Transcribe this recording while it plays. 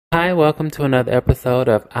Hi, welcome to another episode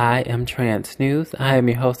of I Am Trans News. I am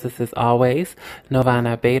your hostess as always,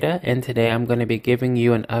 Novana Beta, and today I'm going to be giving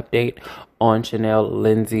you an update on Chynal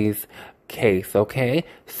Lindsey's case, okay?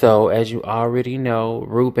 So, as you already know,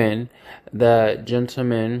 Ruben, the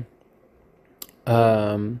gentleman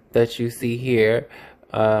that you see here,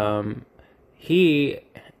 he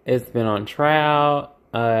has been on trial,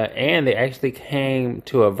 and they actually came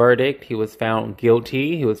to a verdict. He was found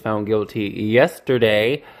guilty. He was found guilty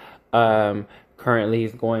yesterday. Currently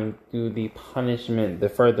he's going through the punishment,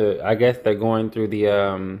 I guess they're going through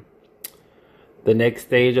the next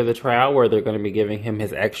stage of the trial where they're going to be giving him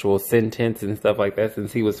his actual sentence and stuff like that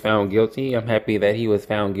since he was found guilty. I'm happy that he was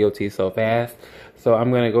found guilty so fast. So I'm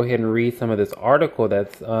going to go ahead and read some of this article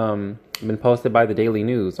that's been posted by the Daily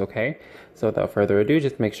News, okay? So without further ado,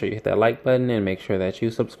 just make sure you hit that like button and make sure that you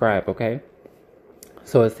subscribe, okay?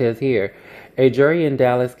 So it says here, a jury in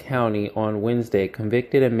Dallas County on Wednesday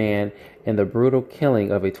convicted a man in the brutal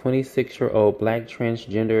killing of a 26-year-old black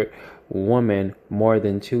transgender woman more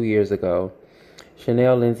than 2 years ago.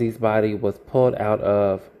 Chynal Lindsey's body was pulled out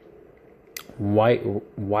of White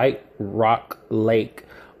Rock Lake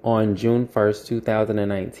on June 1st,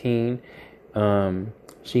 2019.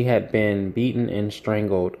 She had been beaten and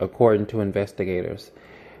strangled, according to investigators.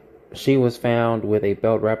 She was found with a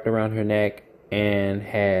belt wrapped around her neck and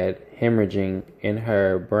had hemorrhaging in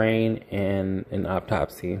her brain and an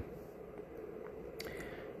autopsy. It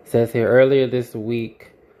says here, earlier this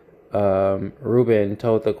week, Ruben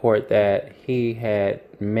told the court that he had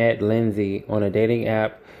met Lindsey on a dating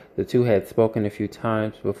app. The two had spoken a few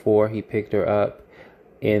times before he picked her up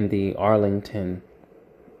in Arlington,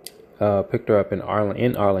 so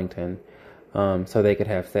they could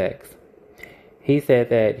have sex. He said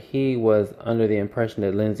that he was under the impression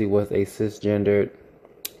that Lindsey was a cisgendered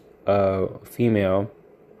female.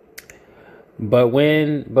 But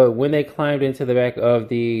when they climbed into the back of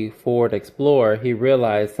the Ford Explorer, he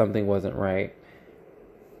realized something wasn't right.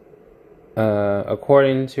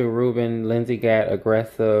 According to Ruben, Lindsey got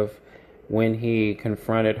aggressive when he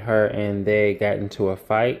confronted her and they got into a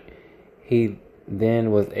fight. He then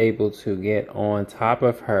was able to get on top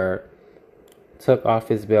of her, took off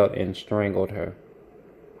his belt and strangled her.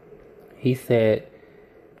 He said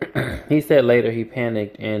later he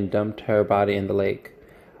panicked and dumped her body in the lake.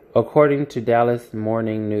 According to Dallas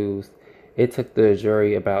Morning News, it took the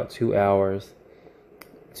jury about 2 hours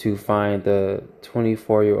to find the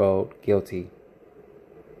 24-year-old guilty.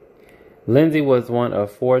 Lindsey was one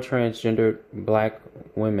of 4 transgender black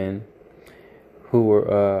women who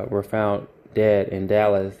were found dead in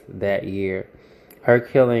Dallas that year. Her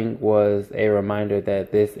killing was a reminder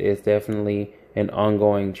that this is definitely an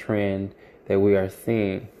ongoing trend that we are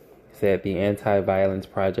seeing, said the Anti-Violence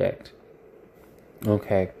Project.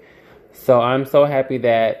 Okay, so I'm so happy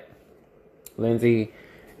that Lindsey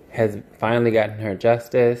has finally gotten her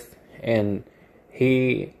justice, and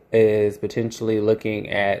he is potentially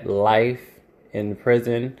looking at life in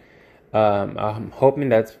prison. I'm hoping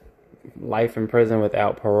that's life in prison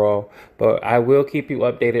without parole, but I will keep you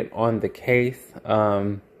updated on the case.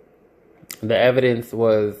 The evidence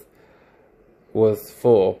was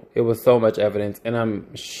full. It was so much evidence, and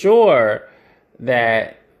I'm sure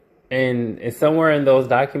that in somewhere in those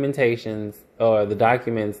documentations or the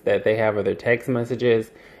documents that they have, or their text messages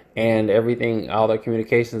and everything, all their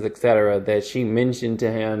communications, etc., that she mentioned to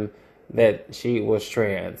him that she was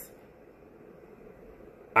trans.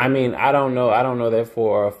 I mean, I don't know that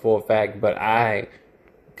for a full fact, but I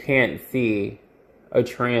can't see a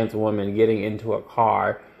trans woman getting into a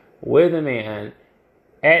car with a man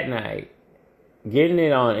at night, getting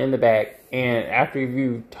it on in the back, and after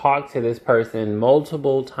you've talked to this person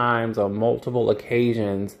multiple times on multiple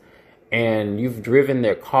occasions, and you've driven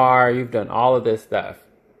their car, you've done all of this stuff,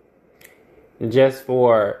 just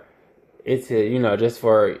for and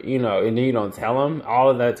then you don't tell them all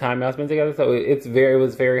of that time y'all spent together. So it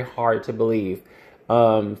was very hard to believe.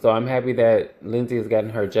 So I'm happy that Lindsey has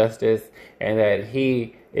gotten her justice and that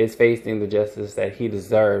he is facing the justice that he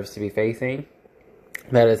deserves to be facing.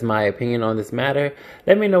 That is my opinion on this matter.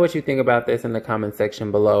 Let me know what you think about this in the comment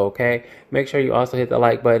section below, okay? Make sure you also hit the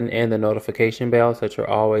like button and the notification bell so that you're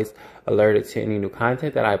always alerted to any new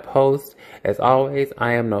content that I post. As always,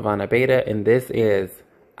 I am Novana Beta, and this is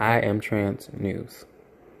I Am Trans News.